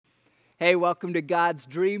Hey, welcome to God's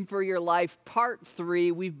Dream for Your Life, Part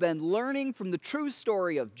 3. We've been learning from the true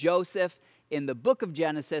story of Joseph in the book of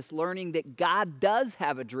Genesis, learning that God does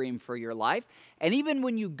have a dream for your life. And even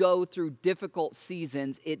when you go through difficult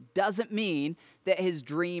seasons, it doesn't mean that his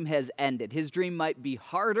dream has ended. His dream might be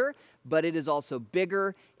harder, but it is also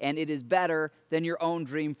bigger and it is better than your own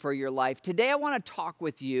dream for your life. Today, I want to talk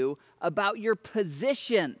with you about your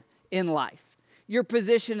position in life. Your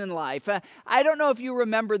position in life. I don't know if you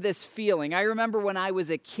remember this feeling. I remember when I was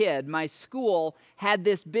a kid, my school had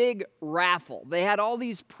this big raffle. They had all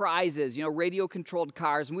these prizes, radio-controlled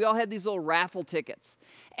cars, and we all had these little raffle tickets.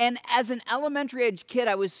 And as an elementary age kid,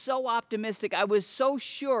 I was so optimistic. I was so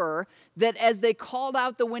sure that as they called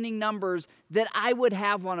out the winning numbers, that I would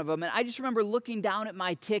have one of them. And I just remember looking down at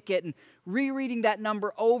my ticket and rereading that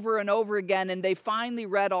number over and over again, and they finally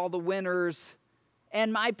read all the winners.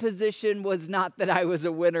 And my position was not that I was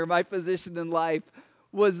a winner. My position in life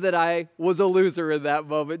was that I was a loser in that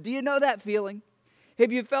moment. Do you know that feeling? Have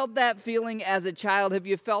you felt that feeling as a child? Have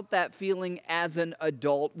you felt that feeling as an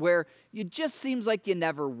adult where it just seems like you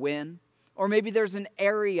never win? Or maybe there's an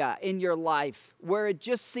area in your life where it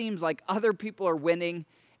just seems like other people are winning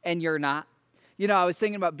and you're not. I was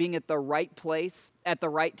thinking about being at the right place at the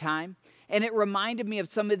right time. And it reminded me of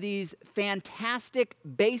some of these fantastic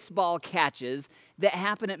baseball catches that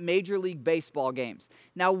happen at Major League Baseball games.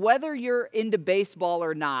 Now, whether you're into baseball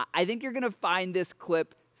or not, I think you're going to find this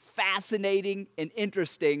clip fascinating and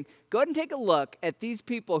interesting. Go ahead and take a look at these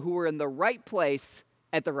people who were in the right place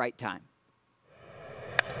at the right time.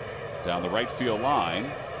 Down the right field line,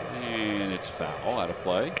 and it's foul, out of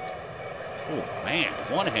play. Oh, man,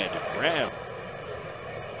 one-handed grab.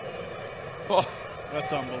 Oh.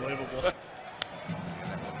 That's unbelievable.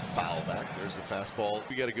 Foul back. There's the fastball.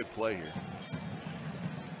 We got a good play here.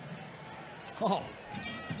 Oh,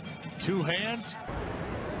 two hands.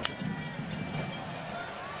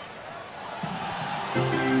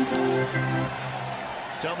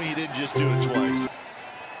 Tell me he didn't just do it twice.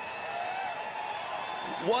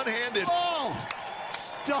 One-handed. Oh,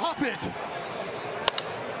 stop it.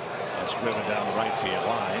 That's driven down the right field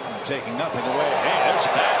line, taking nothing away. Hey, there's a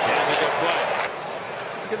backhand. A good play.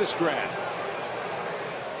 Look at this grab.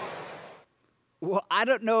 Well, I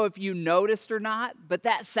don't know if you noticed or not, but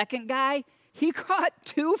that second guy, he caught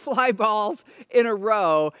two fly balls in a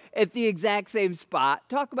row at the exact same spot.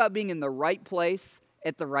 Talk about being in the right place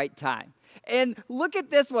at the right time. And look at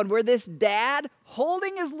this one where this dad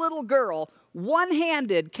holding his little girl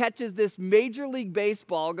one-handed catches this Major League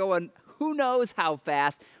Baseball going who knows how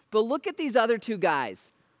fast. But look at these other two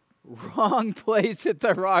guys. Wrong place at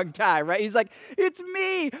the wrong time, right? He's like, it's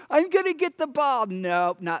me. I'm going to get the ball.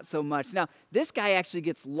 Nope, not so much. Now, this guy actually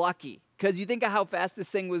gets lucky because you think of how fast this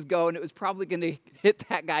thing was going. It was probably going to hit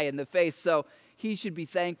that guy in the face. So he should be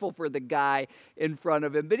thankful for the guy in front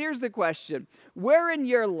of him. But here's the question. Where in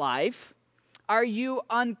your life are you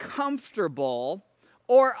uncomfortable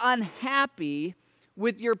or unhappy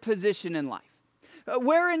with your position in life?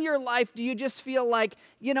 Where in your life do you just feel like,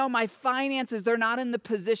 my finances, they're not in the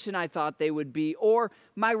position I thought they would be, or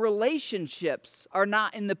my relationships are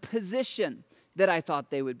not in the position that I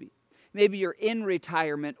thought they would be? Maybe you're in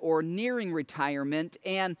retirement or nearing retirement,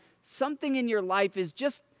 and something in your life is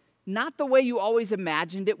just not the way you always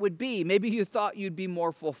imagined it would be. Maybe you thought you'd be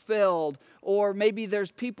more fulfilled, or maybe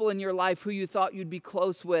there's people in your life who you thought you'd be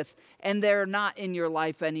close with, and they're not in your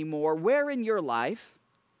life anymore. Where in your life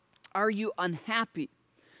are you unhappy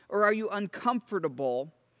or are you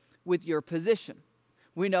uncomfortable with your position?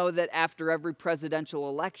 We know that after every presidential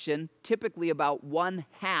election, typically about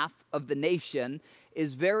 1/2 of the nation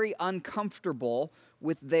is very uncomfortable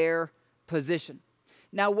with their position.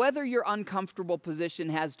 Now, whether your uncomfortable position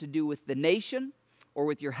has to do with the nation or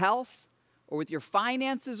with your health or with your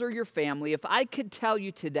finances or your family, if I could tell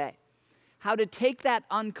you today how to take that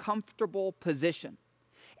uncomfortable position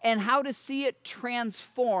and how to see it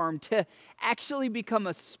transform to actually become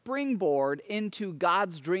a springboard into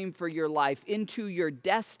God's dream for your life, into your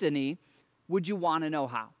destiny, would you want to know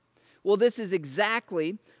how? Well, this is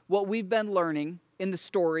exactly what we've been learning in the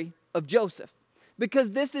story of Joseph,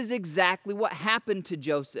 because this is exactly what happened to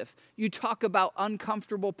Joseph. You talk about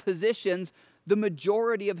uncomfortable positions. The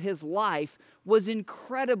majority of his life was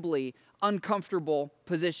incredibly uncomfortable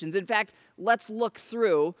positions. In fact, let's look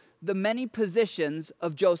through the many positions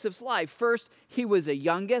of Joseph's life. First, he was a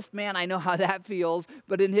youngest. Man, I know how that feels.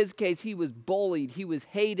 But in his case, he was bullied. He was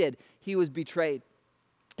hated. He was betrayed.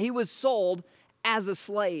 He was sold as a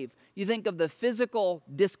slave. You think of the physical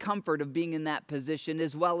discomfort of being in that position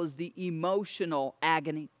as well as the emotional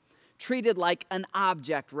agony. treated like an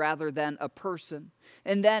object rather than a person.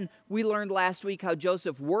 And then we learned last week how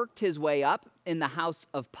Joseph worked his way up in the house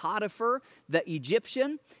of Potiphar, the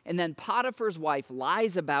Egyptian, and then Potiphar's wife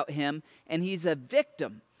lies about him, and he's a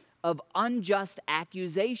victim of unjust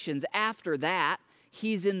accusations. After that,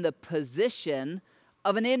 he's in the position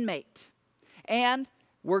of an inmate. And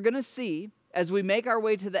we're going to see, as we make our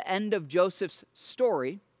way to the end of Joseph's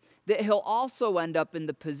story, that he'll also end up in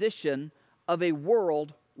the position of a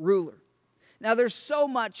world ruler. Now, there's so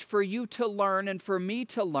much for you to learn and for me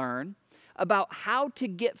to learn about how to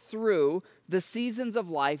get through the seasons of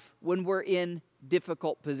life when we're in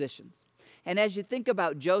difficult positions. And as you think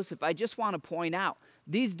about Joseph, I just want to point out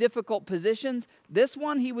these difficult positions. This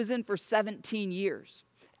one he was in for 17 years.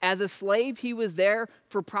 As a slave, he was there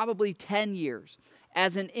for probably 10 years.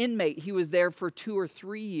 As an inmate, he was there for 2 or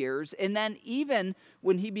 3 years. And then even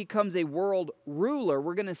when he becomes a world ruler,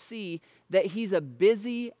 we're going to see that he's a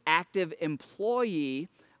busy, active employee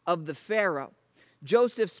of the Pharaoh.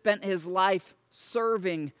 Joseph spent his life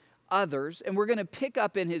serving others, and we're going to pick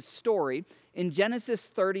up in his story in Genesis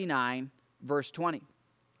 39, verse 20.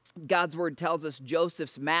 God's word tells us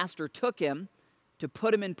Joseph's master took him to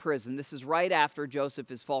put him in prison. This is right after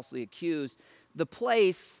Joseph is falsely accused. The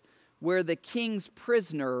place where the king's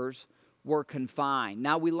prisoners were confined.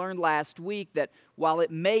 Now, we learned last week that while it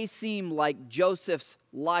may seem like Joseph's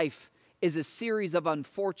life is a series of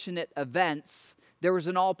unfortunate events, there was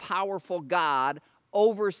an all-powerful God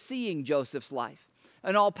overseeing Joseph's life,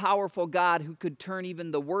 an all-powerful God who could turn even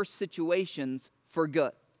the worst situations for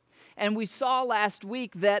good. And we saw last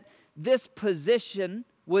week that this position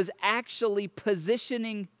was actually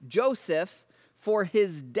positioning Joseph for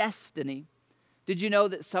his destiny. Did you know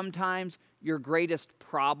that sometimes your greatest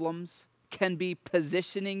problems can be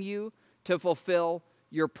positioning you to fulfill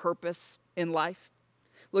your purpose in life?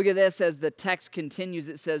 Look at this as the text continues.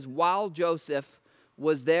 It says, while Joseph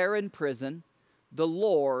was there in prison, the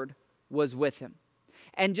Lord was with him.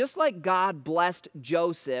 And just like God blessed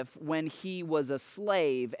Joseph when he was a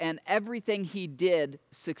slave and everything he did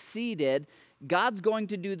succeeded, God's going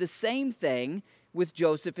to do the same thing with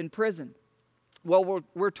Joseph in prison. Well,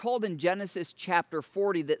 we're told in Genesis chapter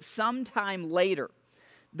 40 that sometime later,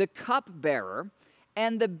 the cupbearer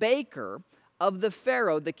and the baker of the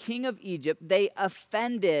Pharaoh, the king of Egypt, they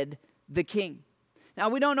offended the king. Now,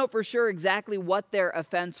 we don't know for sure exactly what their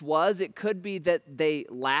offense was. It could be that they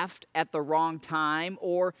laughed at the wrong time,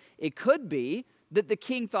 or it could be that the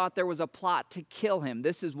king thought there was a plot to kill him.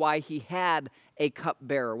 This is why he had a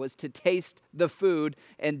cupbearer, was to taste the food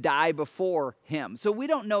and die before him. So we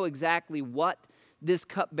don't know exactly what this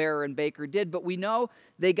cupbearer and baker did, but we know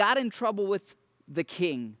they got in trouble with the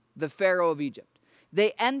king, the Pharaoh of Egypt.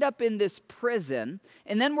 They end up in this prison,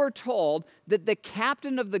 and then we're told that the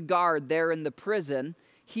captain of the guard there in the prison,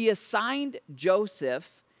 he assigned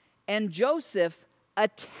Joseph, and Joseph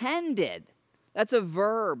attended. That's a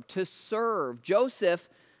verb, to serve. Joseph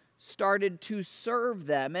started to serve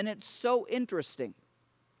them, and it's so interesting.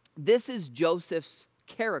 This is Joseph's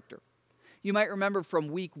character. You might remember from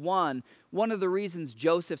week one of the reasons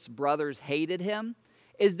Joseph's brothers hated him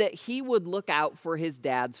is that he would look out for his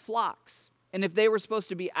dad's flocks. And if they were supposed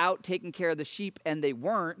to be out taking care of the sheep and they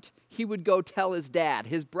weren't, he would go tell his dad.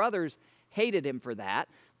 His brothers hated him for that,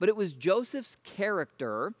 but it was Joseph's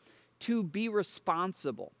character to be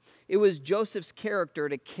responsible. It was Joseph's character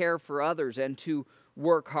to care for others and to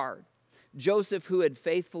work hard. Joseph, who had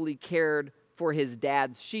faithfully cared for his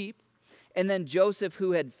dad's sheep, and then Joseph,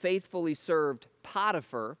 who had faithfully served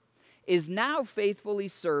Potiphar, is now faithfully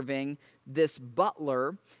serving this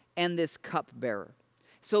butler and this cupbearer.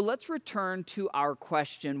 So let's return to our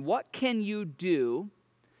question, what can you do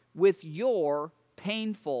with your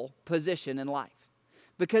painful position in life?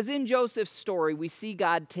 Because in Joseph's story, we see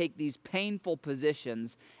God take these painful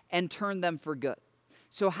positions and turn them for good.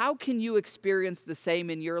 So how can you experience the same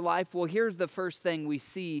in your life? Well, here's the first thing we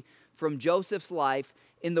see from Joseph's life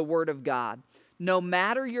in the Word of God. No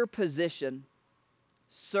matter your position,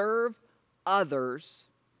 serve others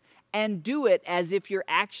and do it as if you're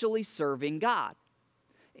actually serving God.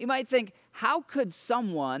 You might think, how could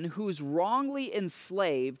someone who's wrongly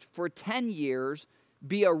enslaved for 10 years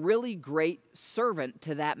be a really great servant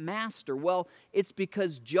to that master? Well, it's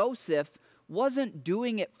because Joseph wasn't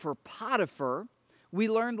doing it for Potiphar. We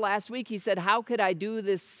learned last week, he said, how could I do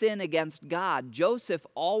this sin against God? Joseph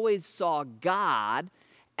always saw God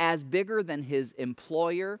as bigger than his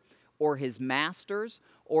employer or his masters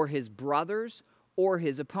or his brothers or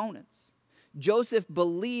his opponents. Joseph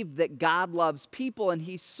believed that God loves people, and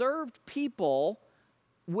he served people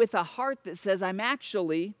with a heart that says, I'm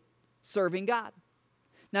actually serving God.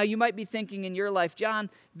 Now, you might be thinking in your life, John,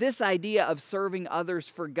 this idea of serving others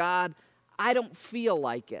for God, I don't feel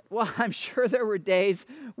like it. Well, I'm sure there were days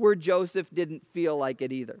where Joseph didn't feel like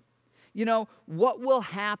it either. You know, what will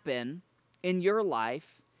happen in your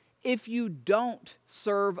life if you don't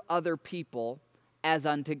serve other people as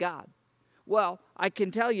unto God? Well, I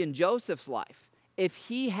can tell you in Joseph's life, if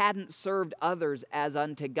he hadn't served others as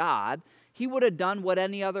unto God, he would have done what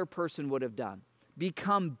any other person would have done.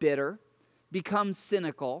 Become bitter, become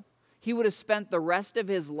cynical. He would have spent the rest of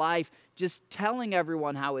his life just telling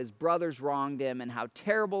everyone how his brothers wronged him and how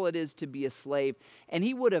terrible it is to be a slave. And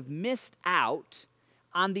he would have missed out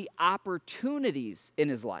on the opportunities in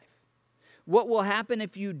his life. What will happen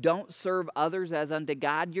if you don't serve others as unto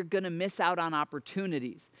God? You're going to miss out on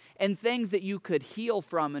opportunities. And things that you could heal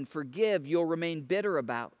from and forgive, you'll remain bitter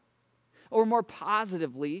about. Or more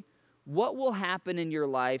positively, what will happen in your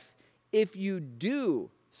life if you do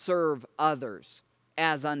serve others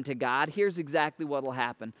as unto God? Here's exactly what will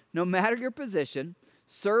happen. No matter your position,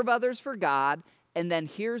 serve others for God, and then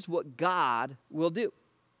here's what God will do.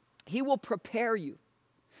 He will prepare you.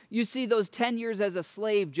 You see, those 10 years as a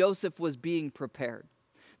slave, Joseph was being prepared.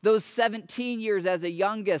 Those 17 years as a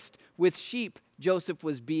youngest with sheep, Joseph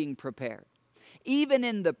was being prepared. Even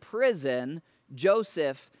in the prison,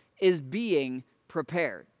 Joseph is being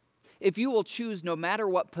prepared. If you will choose, no matter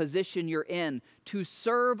what position you're in, to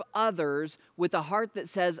serve others with a heart that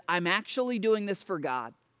says, I'm actually doing this for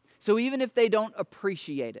God. So even if they don't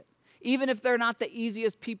appreciate it, even if they're not the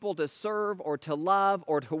easiest people to serve or to love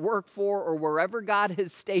or to work for or wherever God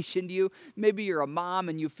has stationed you, maybe you're a mom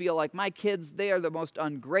and you feel like my kids, they are the most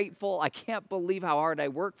ungrateful. I can't believe how hard I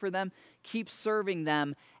work for them. Keep serving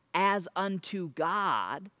them as unto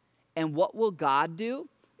God. And what will God do?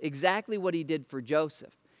 Exactly what he did for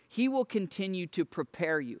Joseph. He will continue to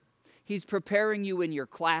prepare you. He's preparing you in your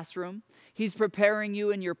classroom. He's preparing you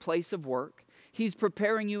in your place of work. He's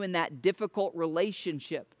preparing you in that difficult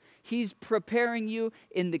relationship. He's preparing you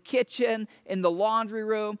in the kitchen, in the laundry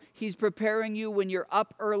room. He's preparing you when you're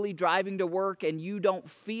up early driving to work and you don't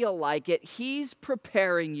feel like it. He's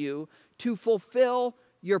preparing you to fulfill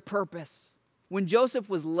your purpose. When Joseph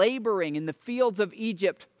was laboring in the fields of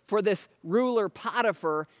Egypt for this ruler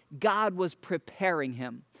Potiphar, God was preparing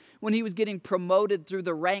him. When he was getting promoted through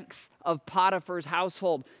the ranks of Potiphar's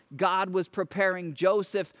household, God was preparing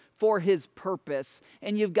Joseph for his purpose.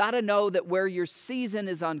 And you've got to know that where your season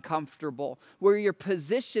is uncomfortable, where your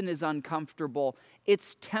position is uncomfortable,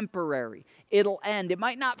 it's temporary. It'll end. It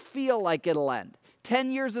might not feel like it'll end.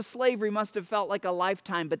 10 years of slavery must have felt like a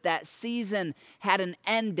lifetime, but that season had an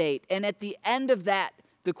end date. And at the end of that,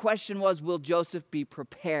 the question was, will Joseph be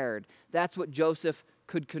prepared? That's what Joseph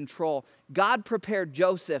could control. God prepared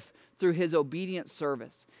Joseph through his obedient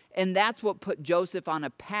service. And that's what put Joseph on a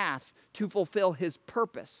path to fulfill his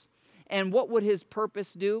purpose. And what would his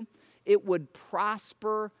purpose do? It would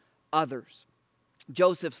prosper others.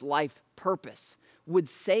 Joseph's life purpose would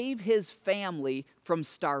save his family from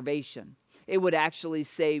starvation. It would actually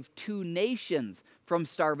save 2 nations from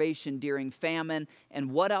starvation during famine.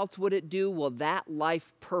 And what else would it do? Well, that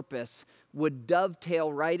life purpose would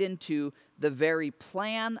dovetail right into the very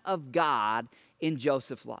plan of God in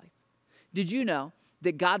Joseph's life. Did you know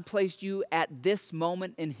that God placed you at this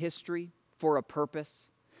moment in history for a purpose?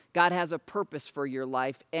 God has a purpose for your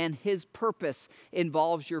life, and his purpose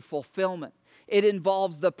involves your fulfillment. It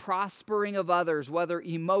involves the prospering of others, whether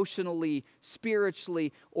emotionally,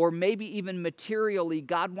 spiritually, or maybe even materially.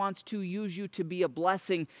 God wants to use you to be a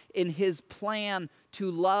blessing in his plan to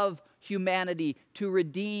love humanity, to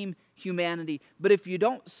redeem humanity. But if you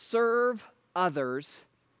don't serve others,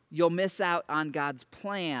 you'll miss out on God's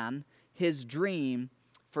plan, his dream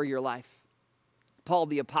for your life. Paul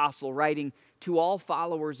the Apostle, writing to all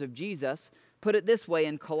followers of Jesus, put it this way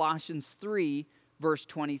in Colossians 3, verse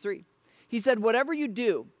 23. He said, whatever you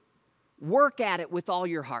do, work at it with all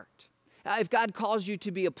your heart. If God calls you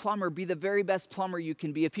to be a plumber, be the very best plumber you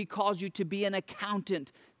can be. If he calls you to be an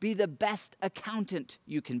accountant, be the best accountant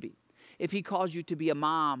you can be. If he calls you to be a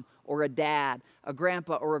mom or a dad, a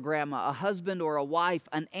grandpa or a grandma, a husband or a wife,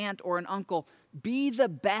 an aunt or an uncle, be the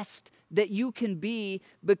best that you can be,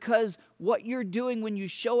 because what you're doing when you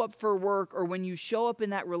show up for work or when you show up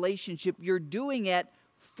in that relationship, you're doing it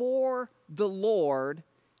for the Lord,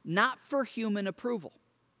 not for human approval.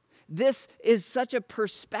 This is such a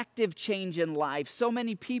perspective change in life. So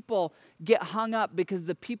many people get hung up because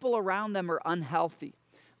the people around them are unhealthy.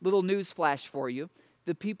 Little news flash for you.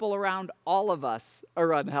 The people around all of us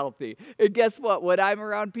are unhealthy. And guess what? When I'm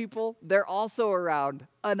around people, they're also around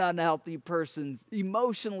an unhealthy person.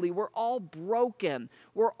 Emotionally, we're all broken.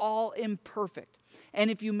 We're all imperfect. And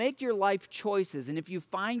if you make your life choices and if you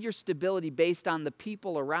find your stability based on the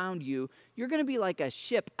people around you, you're going to be like a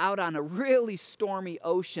ship out on a really stormy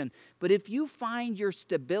ocean. But if you find your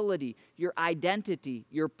stability, your identity,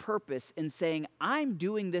 your purpose in saying, I'm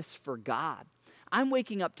doing this for God. I'm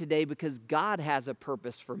waking up today because God has a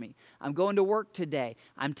purpose for me. I'm going to work today.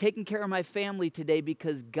 I'm taking care of my family today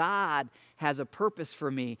because God has a purpose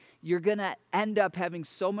for me. You're going to end up having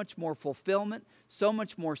so much more fulfillment, so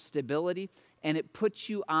much more stability, and it puts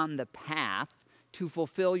you on the path to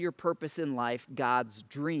fulfill your purpose in life, God's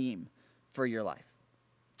dream for your life.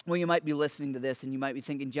 Well, you might be listening to this and you might be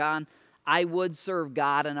thinking, John, I would serve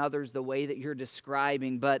God and others the way that you're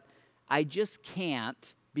describing, but I just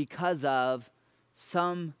can't because of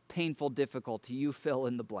some painful difficulty. You fill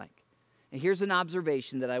in the blank. And here's an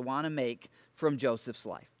observation that I want to make from Joseph's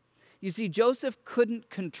life. You see, Joseph couldn't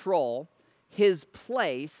control his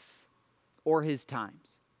place or his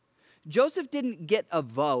times. Joseph didn't get a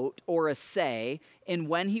vote or a say in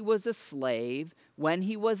when he was a slave, when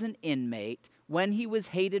he was an inmate, when he was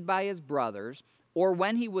hated by his brothers, or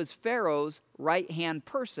when he was Pharaoh's right-hand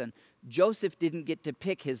person. Joseph didn't get to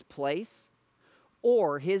pick his place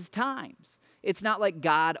or his times. It's not like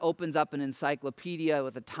God opens up an encyclopedia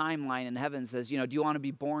with a timeline in heaven and says, do you want to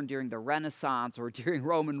be born during the Renaissance or during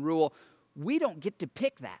Roman rule? We don't get to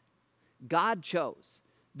pick that. God chose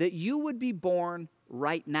that you would be born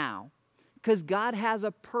right now because God has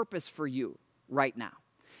a purpose for you right now.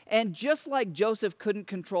 And just like Joseph couldn't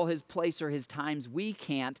control his place or his times, we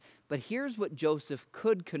can't. But here's what Joseph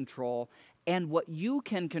could control and what you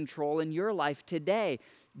can control in your life today.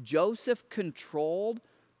 Joseph controlled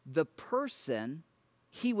the person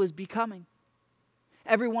he was becoming.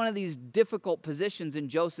 Every one of these difficult positions in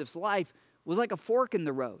Joseph's life was like a fork in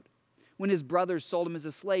the road. When his brothers sold him as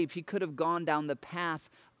a slave, he could have gone down the path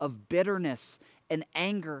of bitterness and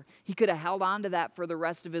anger. He could have held on to that for the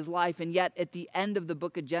rest of his life. And yet, at the end of the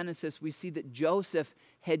book of Genesis, we see that Joseph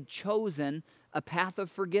had chosen a path of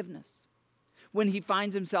forgiveness. When he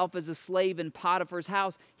finds himself as a slave in Potiphar's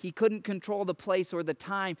house, he couldn't control the place or the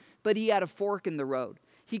time, but he had a fork in the road.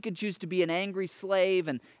 He could choose to be an angry slave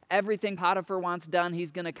and everything Potiphar wants done,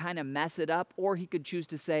 he's going to kind of mess it up. Or he could choose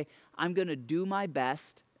to say, I'm going to do my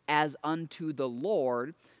best as unto the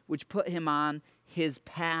Lord, which put him on his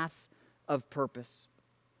path of purpose.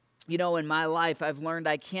 In my life, I've learned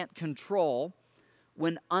I can't control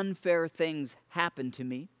when unfair things happen to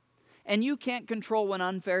me. And you can't control when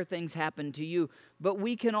unfair things happen to you. But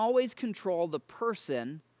we can always control the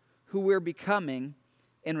person who we're becoming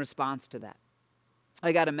in response to that.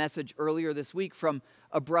 I got a message earlier this week from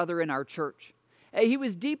a brother in our church. He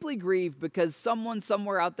was deeply grieved because someone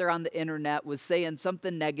somewhere out there on the internet was saying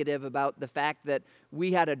something negative about the fact that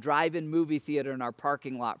we had a drive-in movie theater in our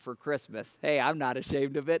parking lot for Christmas. Hey, I'm not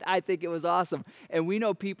ashamed of it. I think it was awesome. And we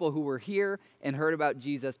know people who were here and heard about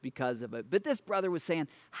Jesus because of it. But this brother was saying,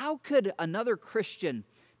 how could another Christian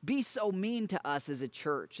be so mean to us as a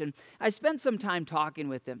church? And I spent some time talking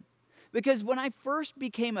with him. Because when I first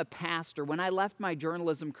became a pastor, when I left my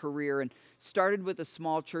journalism career and started with a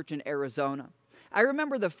small church in Arizona, I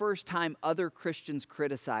remember the first time other Christians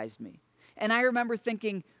criticized me. And I remember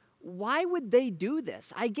thinking, why would they do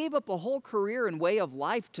this? I gave up a whole career and way of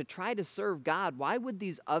life to try to serve God. Why would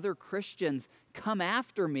these other Christians come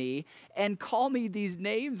after me and call me these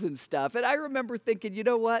names and stuff? And I remember thinking, you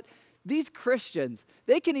know what? These Christians,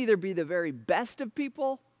 they can either be the very best of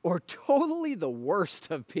people or totally the worst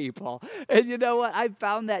of people. And you know what? I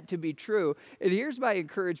found that to be true. And here's my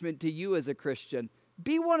encouragement to you as a Christian.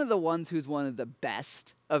 Be one of the ones who's one of the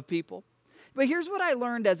best of people. But here's what I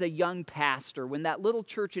learned as a young pastor when that little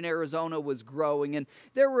church in Arizona was growing. And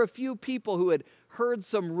there were a few people who had heard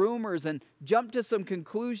some rumors and jumped to some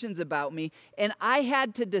conclusions about me. And I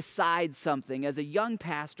had to decide something as a young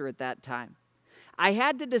pastor at that time. I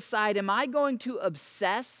had to decide, am I going to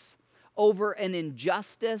obsess over an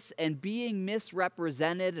injustice and being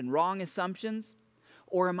misrepresented and wrong assumptions?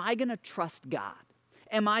 Or am I going to trust God?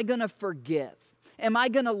 Am I going to forgive? Am I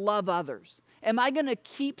going to love others? Am I going to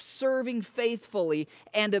keep serving faithfully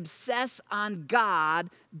and obsess on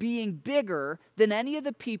God being bigger than any of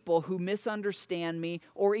the people who misunderstand me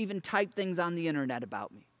or even type things on the internet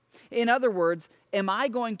about me? In other words, am I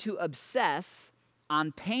going to obsess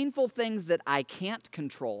on painful things that I can't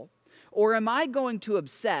control? Or am I going to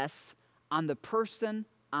obsess on the person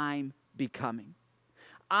I'm becoming?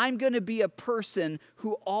 I'm going to be a person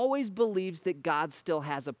who always believes that God still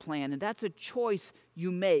has a plan. And that's a choice you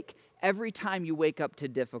make every time you wake up to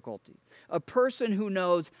difficulty. A person who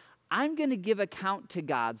knows I'm going to give account to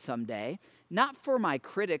God someday, not for my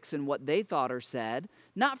critics and what they thought or said,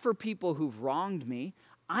 not for people who've wronged me.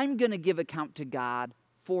 I'm going to give account to God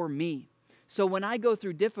for me. So when I go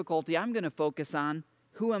through difficulty, I'm going to focus on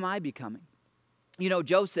who am I becoming? You know,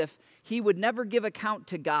 Joseph, he would never give account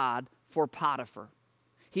to God for Potiphar.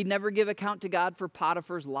 He'd never give account to God for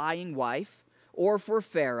Potiphar's lying wife or for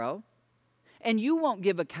Pharaoh. And you won't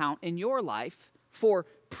give account in your life for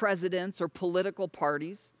presidents or political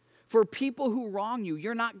parties, for people who wrong you.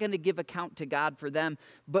 You're not going to give account to God for them,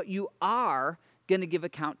 but you are going to give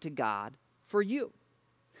account to God for you.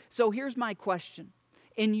 So here's my question.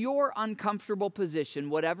 In your uncomfortable position,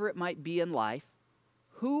 whatever it might be in life,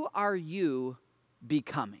 who are you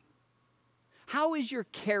becoming? How is your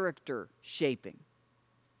character shaping?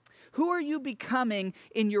 Who are you becoming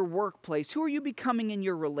in your workplace? Who are you becoming in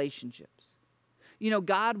your relationships? You know,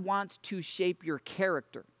 God wants to shape your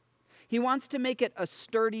character. He wants to make it a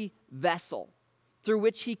sturdy vessel through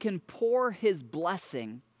which He can pour His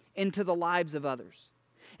blessing into the lives of others.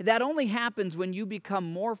 That only happens when you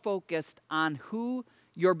become more focused on who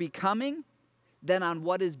you're becoming than on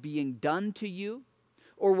what is being done to you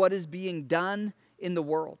or what is being done in the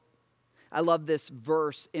world. I love this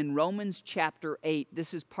verse in Romans chapter 8.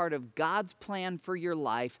 This is part of God's plan for your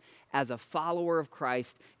life as a follower of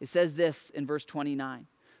Christ. It says this in verse 29.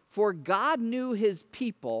 For God knew His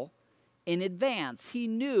people in advance. He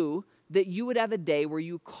knew that you would have a day where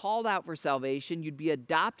you called out for salvation. You'd be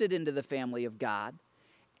adopted into the family of God.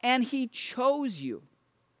 And He chose you.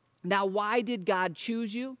 Now, why did God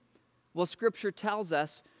choose you? Well, Scripture tells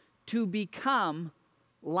us to become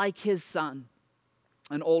like His Son.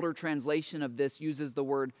 An older translation of this uses the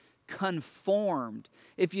word conformed.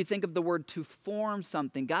 If you think of the word to form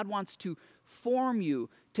something, God wants to form you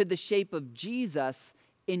to the shape of Jesus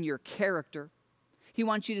in your character. He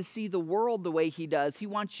wants you to see the world the way He does. He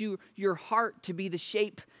wants your heart to be the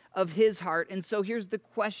shape of His heart. And so here's the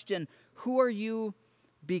question: who are you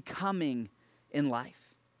becoming in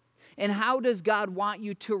life? And how does God want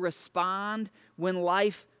you to respond when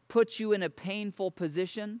life puts you in a painful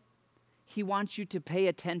position? He wants you to pay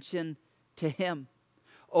attention to Him.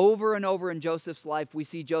 Over and over in Joseph's life, we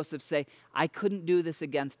see Joseph say, I couldn't do this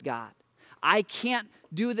against God. I can't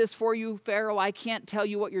do this for you, Pharaoh. I can't tell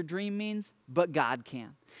you what your dream means, but God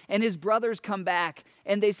can. And his brothers come back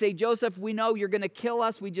and they say, Joseph, we know you're going to kill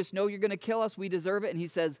us. We just know you're going to kill us. We deserve it. And he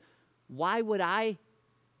says, why would I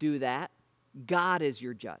do that? God is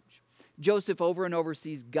your judge. Joseph over and over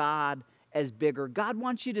sees God as bigger. God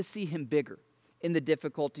wants you to see Him bigger in the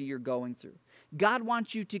difficulty you're going through. God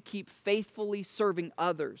wants you to keep faithfully serving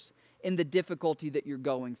others in the difficulty that you're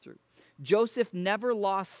going through. Joseph never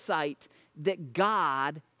lost sight that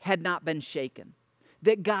God had not been shaken,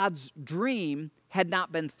 that God's dream had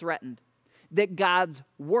not been threatened, that God's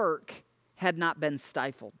work had not been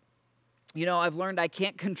stifled. You know, I've learned I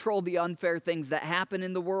can't control the unfair things that happen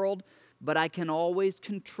in the world, but I can always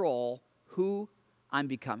control who I'm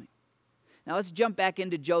becoming. Now let's jump back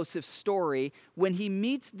into Joseph's story when he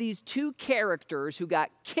meets these two characters who got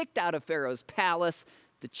kicked out of Pharaoh's palace,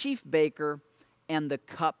 the chief baker and the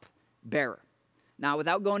cupbearer. Now,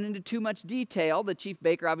 without going into too much detail, the chief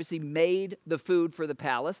baker obviously made the food for the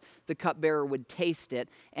palace. The cupbearer would taste it.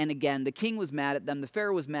 And again, the king was mad at them. The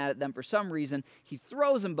Pharaoh was mad at them for some reason. He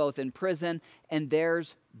throws them both in prison, and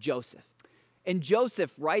there's Joseph. And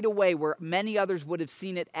Joseph, right away, where many others would have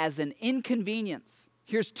seen it as an inconvenience,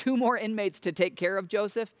 here's two more inmates to take care of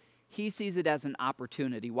Joseph. He sees it as an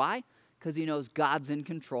opportunity. Why? Because he knows God's in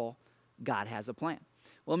control. God has a plan.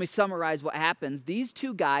 Well, let me summarize what happens. These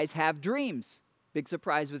two guys have dreams. Big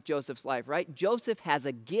surprise with Joseph's life, right? Joseph has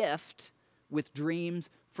a gift with dreams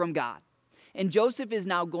from God. And Joseph is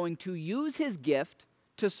now going to use his gift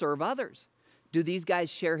to serve others. Do these guys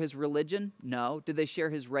share his religion? No. Do they share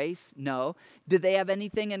his race? No. Do they have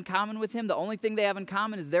anything in common with him? The only thing they have in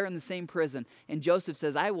common is they're in the same prison. And Joseph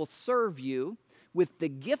says, I will serve you with the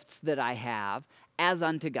gifts that I have as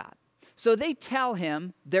unto God. So they tell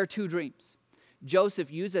him their two dreams.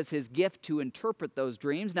 Joseph uses his gift to interpret those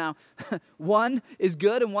dreams. Now, one is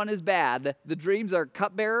good and one is bad. The dreams are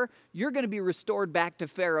cupbearer. You're going to be restored back to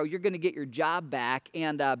Pharaoh. You're going to get your job back.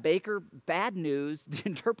 And baker, bad news. The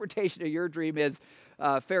interpretation of your dream is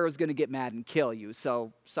Pharaoh's going to get mad and kill you.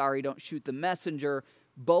 So sorry, don't shoot the messenger.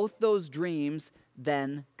 Both those dreams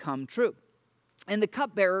then come true. And the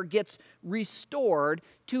cupbearer gets restored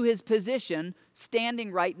to his position,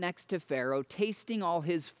 standing right next to Pharaoh, tasting all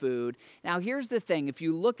his food. Now, here's the thing. If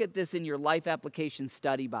you look at this in your Life Application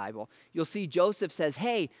Study Bible, you'll see Joseph says,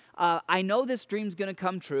 hey, I know this dream's going to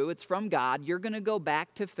come true. It's from God. You're going to go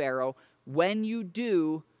back to Pharaoh. When you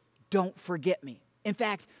do, don't forget me. In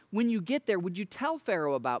fact, when you get there, would you tell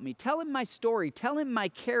Pharaoh about me? Tell him my story. Tell him my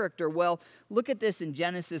character. Well, look at this in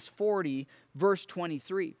Genesis 40, verse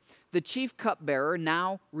 23. The chief cupbearer,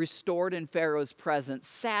 now restored in Pharaoh's presence,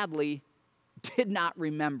 sadly did not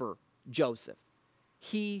remember Joseph.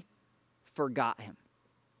 He forgot him.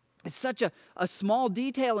 It's such a small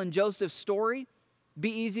detail in Joseph's story,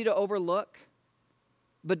 be easy to overlook.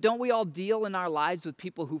 But don't we all deal in our lives with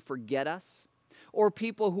people who forget us or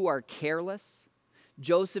people who are careless?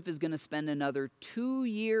 Joseph is going to spend another 2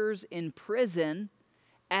 years in prison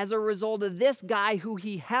as a result of this guy who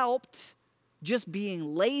he helped just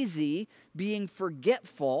being lazy, being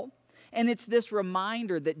forgetful. And it's this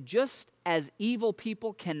reminder that just as evil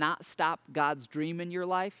people cannot stop God's dream in your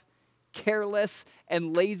life, careless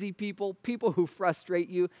and lazy people, people who frustrate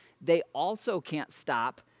you, they also can't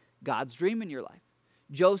stop God's dream in your life.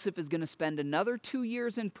 Joseph is going to spend another 2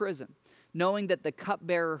 years in prison, knowing that the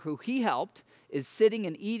cupbearer who he helped is sitting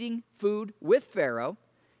and eating food with Pharaoh.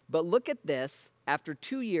 But look at this. After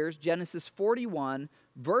 2 years, Genesis 41,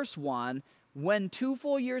 verse 1, when 2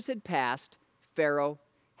 full years had passed, Pharaoh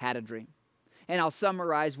had a dream. And I'll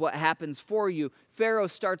summarize what happens for you. Pharaoh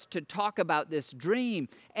starts to talk about this dream,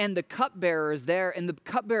 and the cupbearer is there, and the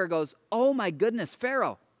cupbearer goes, "Oh my goodness,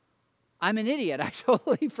 Pharaoh, I'm an idiot. I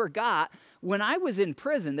totally forgot. When I was in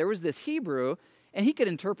prison, there was this Hebrew, and he could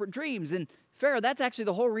interpret dreams. And Pharaoh, that's actually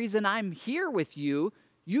the whole reason I'm here with you.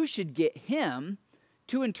 You should get him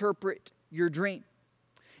to interpret your dream."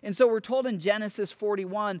 And so we're told in Genesis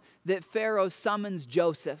 41 that Pharaoh summons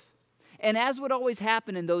Joseph. And as would always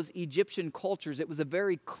happen in those Egyptian cultures, it was a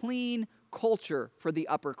very clean culture for the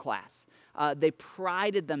upper class. They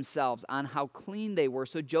prided themselves on how clean they were.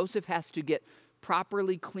 So Joseph has to get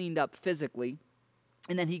properly cleaned up physically,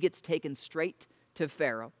 and then he gets taken straight to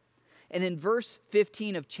Pharaoh. And in verse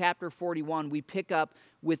 15 of chapter 41, we pick up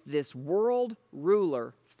with this world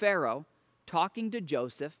ruler, Pharaoh, talking to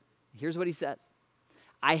Joseph. Here's what he says.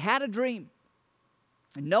 "I had a dream,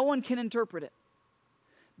 and no one can interpret it,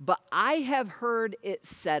 but I have heard it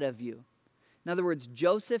said of you." In other words,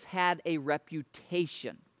 Joseph had a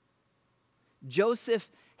reputation. Joseph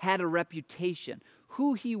had a reputation.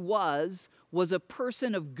 Who he was a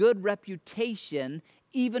person of good reputation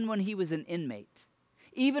even when he was an inmate.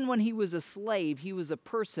 Even when he was a slave, he was a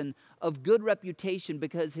person of good reputation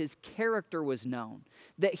because his character was known,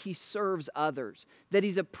 that he serves others, that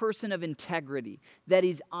he's a person of integrity, that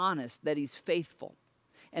he's honest, that he's faithful.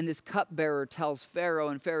 And this cupbearer tells Pharaoh,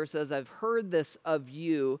 and Pharaoh says, "I've heard this of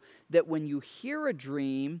you, that when you hear a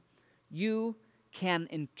dream, you can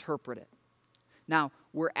interpret it." Now,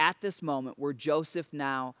 we're at this moment where Joseph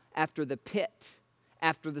now, after the pit,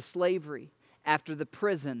 after the slavery, after the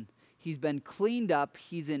prison, he's been cleaned up,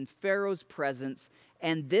 he's in Pharaoh's presence,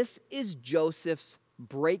 and this is Joseph's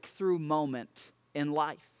breakthrough moment in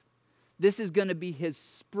life. This is going to be his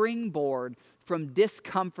springboard from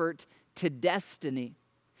discomfort to destiny.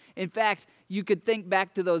 In fact, you could think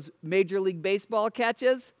back to those Major League Baseball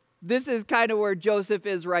catches. This is kind of where Joseph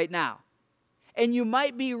is right now. And you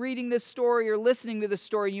might be reading this story or listening to this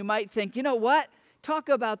story, you might think, you know what? Talk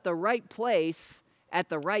about the right place at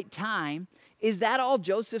the right time. Is that all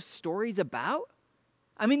Joseph's story's about?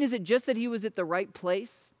 I mean, is it just that he was at the right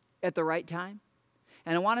place at the right time?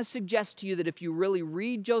 And I want to suggest to you that if you really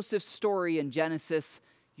read Joseph's story in Genesis,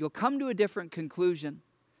 you'll come to a different conclusion.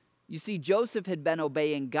 You see, Joseph had been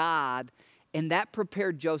obeying God, and that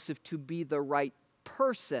prepared Joseph to be the right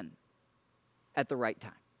person at the right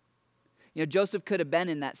time. You know, Joseph could have been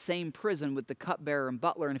in that same prison with the cupbearer and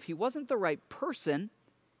butler, and if he wasn't the right person,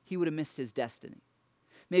 he would have missed his destiny.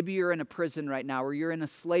 Maybe you're in a prison right now, or you're in a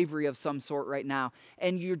slavery of some sort right now,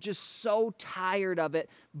 and you're just so tired of it,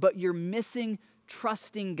 but you're missing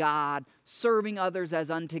trusting God, serving others as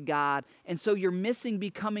unto God, and so you're missing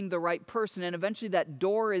becoming the right person, and eventually that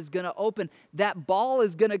door is going to open. That ball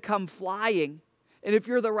is going to come flying, and if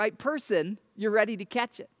you're the right person, you're ready to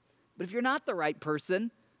catch it. But if you're not the right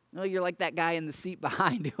person, no, you're like that guy in the seat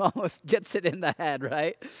behind who almost gets it in the head,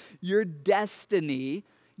 right? Your destiny,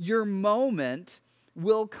 your moment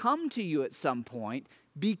will come to you at some point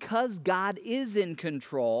because God is in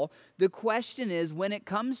control. The question is, when it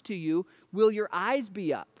comes to you, will your eyes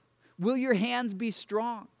be up? Will your hands be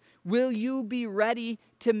strong? Will you be ready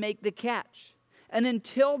to make the catch? And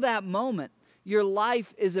until that moment, your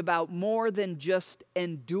life is about more than just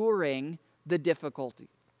enduring the difficulty.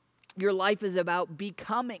 Your life is about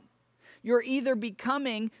becoming. You're either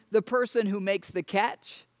becoming the person who makes the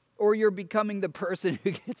catch, or you're becoming the person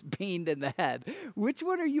who gets beamed in the head. Which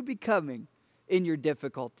one are you becoming in your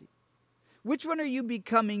difficulty? Which one are you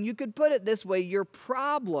becoming? You could put it this way: your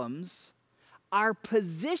problems are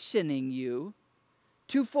positioning you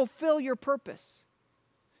to fulfill your purpose.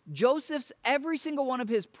 Joseph's, every single one of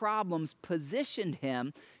his problems positioned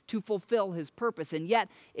him to fulfill his purpose. And yet,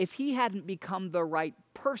 if he hadn't become the right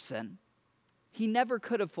person, he never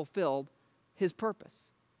could have fulfilled his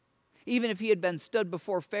purpose. Even if he had been stood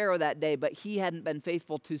before Pharaoh that day, but he hadn't been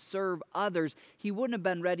faithful to serve others, he wouldn't have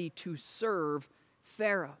been ready to serve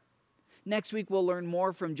Pharaoh. Next week, we'll learn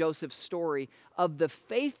more from Joseph's story of the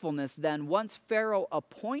faithfulness then. Once Pharaoh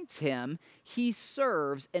appoints him, he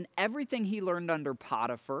serves, and everything he learned under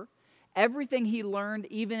Potiphar, everything he learned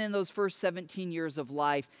even in those first 17 years of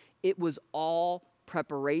life, it was all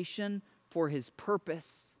preparation for his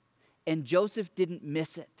purpose. And Joseph didn't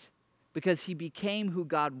miss it because he became who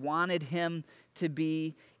God wanted him to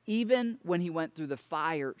be, even when he went through the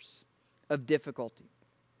fires of difficulty.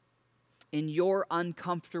 In your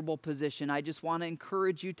uncomfortable position, I just want to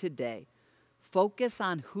encourage you today, focus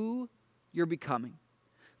on who you're becoming.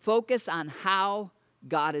 Focus on how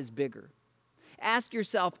God is bigger. Ask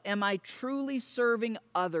yourself, am I truly serving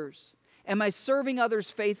others? Am I serving others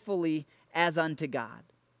faithfully as unto God?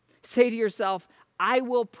 Say to yourself, I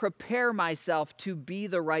will prepare myself to be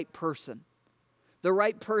the right person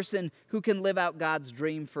who can live out God's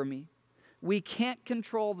dream for me. We can't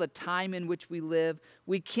control the time in which we live.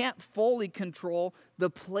 We can't fully control the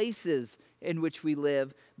places in which we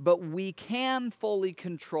live, but we can fully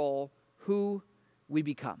control who we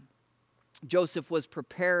become. Joseph was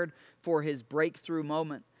prepared for his breakthrough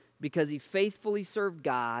moment because he faithfully served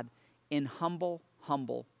God in humble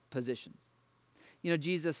positions. You know,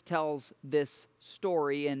 Jesus tells this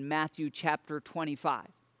story in Matthew chapter 25.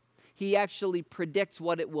 He actually predicts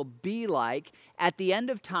what it will be like at the end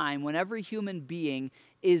of time when every human being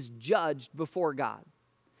is judged before God.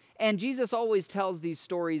 And Jesus always tells these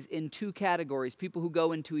stories in two categories: people who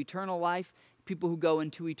go into eternal life, people who go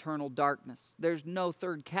into eternal darkness. There's no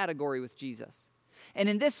third category with Jesus. And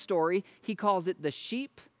in this story, he calls it the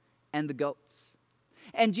sheep and the goats.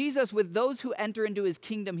 And Jesus, with those who enter into his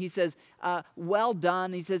kingdom, he says, well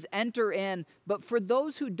done. He says, enter in. But for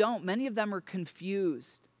those who don't, many of them are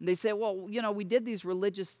confused. And they say, well, you know, we did these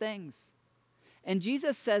religious things. And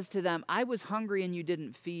Jesus says to them, I was hungry and you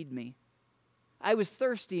didn't feed me. I was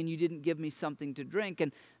thirsty and you didn't give me something to drink.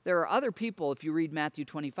 And there are other people, if you read Matthew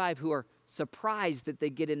 25, who are surprised that they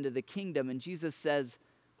get into the kingdom. And Jesus says,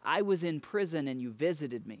 I was in prison and you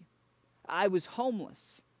visited me. I was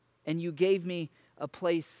homeless and you gave me a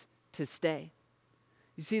place to stay.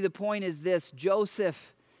 You see, the point is this: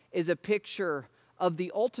 Joseph is a picture of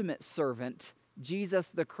the ultimate servant, Jesus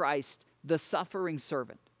the Christ, the suffering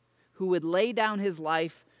servant, who would lay down his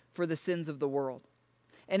life for the sins of the world.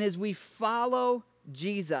 And as we follow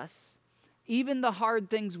Jesus, even the hard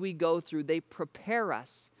things we go through, they prepare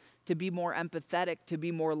us to be more empathetic, to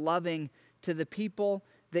be more loving to the people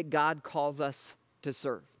that God calls us to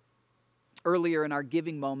serve. Earlier in our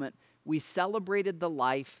giving moment, we celebrated the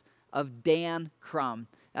life of Dan Crum.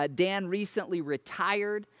 Dan recently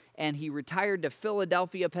retired, and he retired to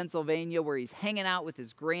Philadelphia, Pennsylvania, where he's hanging out with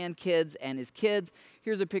his grandkids and his kids.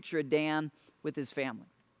 Here's a picture of Dan with his family.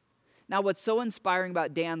 Now, what's so inspiring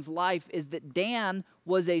about Dan's life is that Dan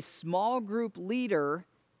was a small group leader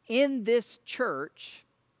in this church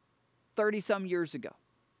 30-some years ago.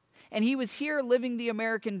 And he was here living the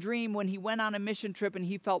American dream when he went on a mission trip and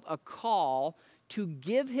he felt a call to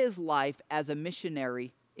give his life as a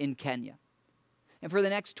missionary in Kenya. And for the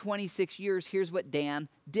next 26 years, here's what Dan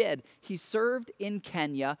did. He served in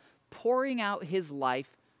Kenya, pouring out his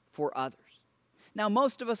life for others. Now,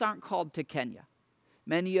 most of us aren't called to Kenya.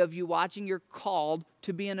 Many of you watching, you're called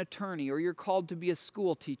to be an attorney, or you're called to be a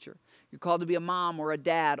school teacher. You're called to be a mom or a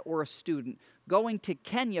dad or a student. Going to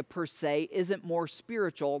Kenya, per se, isn't more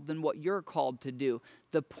spiritual than what you're called to do.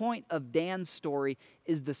 The point of Dan's story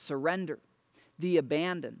is the surrender, the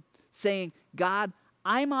abandon, saying, God,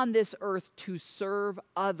 I'm on this earth to serve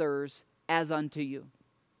others as unto you.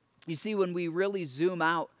 You see, when we really zoom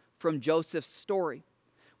out from Joseph's story,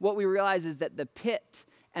 what we realize is that the pit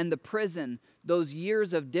and the prison, those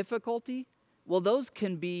years of difficulty, well, those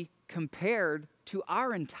can be compared to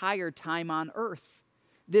our entire time on earth.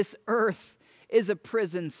 This earth is a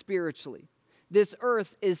prison spiritually. This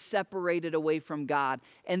earth is separated away from God,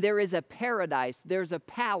 and there is a paradise, there's a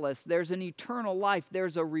palace, there's an eternal life,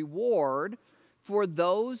 there's a reward for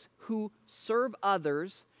those who serve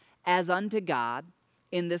others as unto God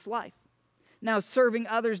in this life. Now, serving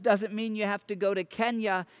others doesn't mean you have to go to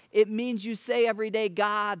Kenya. It means you say every day,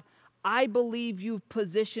 God, I believe you've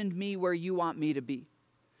positioned me where you want me to be.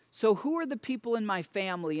 So who are the people in my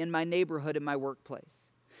family, in my neighborhood, in my workplace?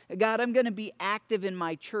 God, I'm going to be active in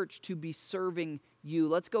my church to be serving you.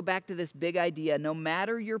 Let's go back to this big idea. No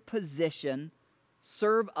matter your position,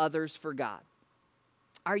 serve others for God.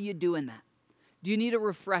 Are you doing that? Do you need a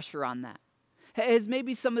refresher on that? Has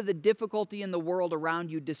maybe some of the difficulty in the world around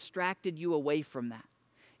you distracted you away from that?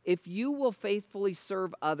 If you will faithfully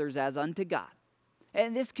serve others as unto God,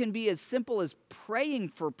 and this can be as simple as praying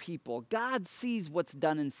for people. God sees what's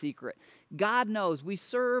done in secret. God knows. We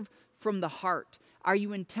serve from the heart. Are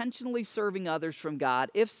you intentionally serving others from God?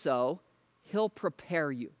 If so, He'll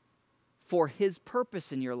prepare you for His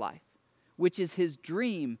purpose in your life, which is His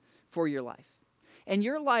dream for your life. And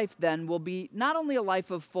your life then will be not only a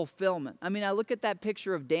life of fulfillment. I mean, I look at that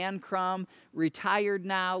picture of Dan Crum, retired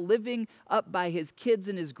now, living up by his kids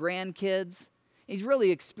and his grandkids. He's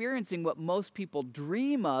really experiencing what most people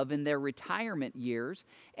dream of in their retirement years.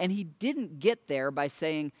 And he didn't get there by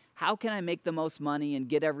saying, how can I make the most money and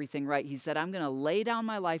get everything right? He said, I'm going to lay down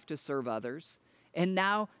my life to serve others. And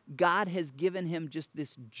now God has given him just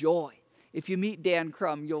this joy. If you meet Dan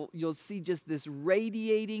Crum, you'll see just this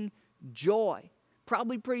radiating joy.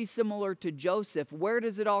 Probably pretty similar to Joseph. Where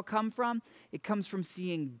does it all come from? It comes from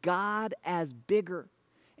seeing God as bigger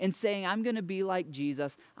and saying, I'm going to be like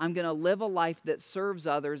Jesus. I'm going to live a life that serves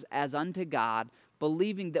others as unto God,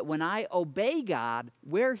 believing that when I obey God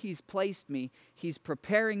where He's placed me, He's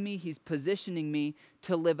preparing me, He's positioning me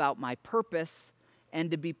to live out my purpose and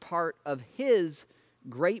to be part of His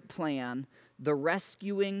great plan, the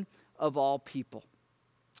rescuing of all people.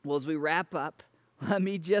 Well, as we wrap up, let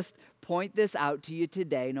me just point this out to you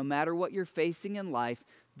today. No matter what you're facing in life,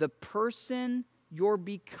 the person you're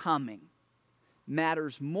becoming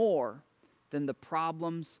matters more than the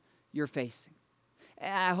problems you're facing.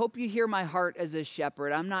 And I hope you hear my heart as a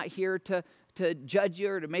shepherd. I'm not here to judge you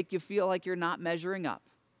or to make you feel like you're not measuring up.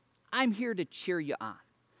 I'm here to cheer you on.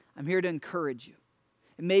 I'm here to encourage you.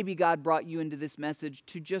 And maybe God brought you into this message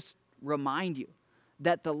to just remind you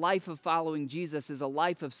that the life of following Jesus is a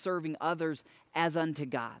life of serving others as unto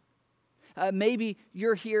God. Maybe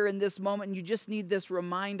you're here in this moment and you just need this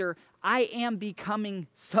reminder, I am becoming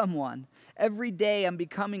someone. Every day I'm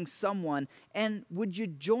becoming someone. And would you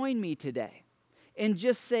join me today in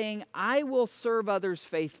just saying, I will serve others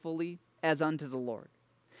faithfully as unto the Lord.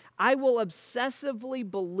 I will obsessively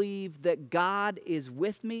believe that God is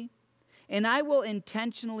with me, and I will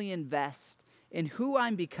intentionally invest in who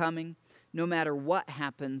I'm becoming no matter what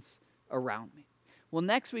happens around me. Well,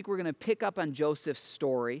 next week we're going to pick up on Joseph's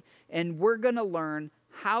story, and we're going to learn,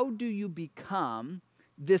 how do you become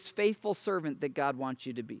this faithful servant that God wants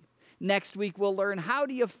you to be? Next week we'll learn, how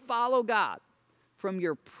do you follow God from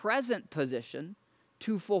your present position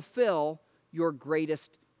to fulfill your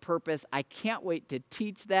greatest purpose? I can't wait to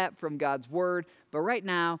teach that from God's Word, but right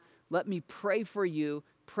now, let me pray for you,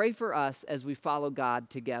 pray for us as we follow God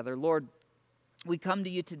together. Lord, we come to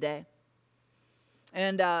you today.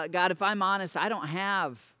 And God, if I'm honest, I don't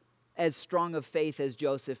have as strong of faith as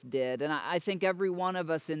Joseph did. And I think every one of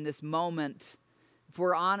us in this moment, if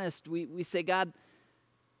we're honest, we say, God,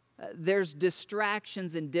 there's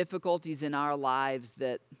distractions and difficulties in our lives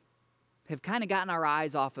that have kind of gotten our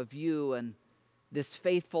eyes off of you and this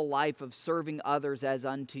faithful life of serving others as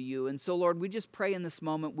unto you. And so, Lord, we just pray in this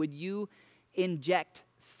moment, would you inject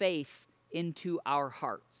faith into our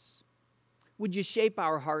hearts? Would you shape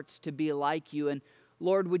our hearts to be like you? And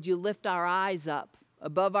Lord, would you lift our eyes up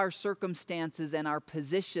above our circumstances and our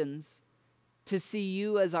positions to see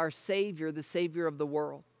you as our Savior, the Savior of the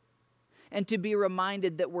world, and to be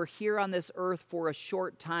reminded that we're here on this earth for a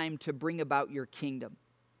short time to bring about your kingdom.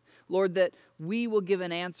 Lord, that we will give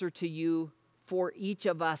an answer to you for each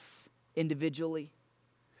of us individually.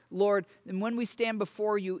 Lord, and when we stand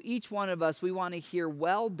before you, each one of us, we want to hear,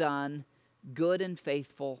 well done, good and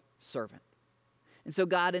faithful servant. And so,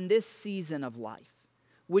 God, in this season of life,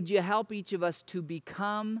 would you help each of us to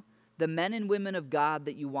become the men and women of God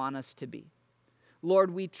that you want us to be?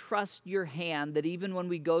 Lord, we trust your hand that even when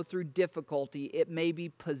we go through difficulty, it may be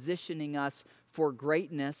positioning us for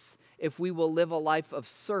greatness if we will live a life of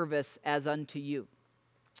service as unto you.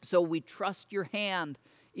 So we trust your hand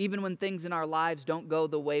even when things in our lives don't go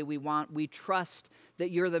the way we want. We trust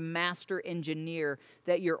that you're the master engineer,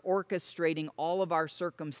 that you're orchestrating all of our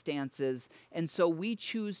circumstances. And so we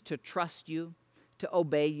choose to trust you, to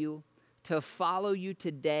obey you, to follow you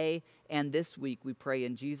today and this week. We pray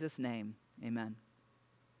in Jesus' name. Amen.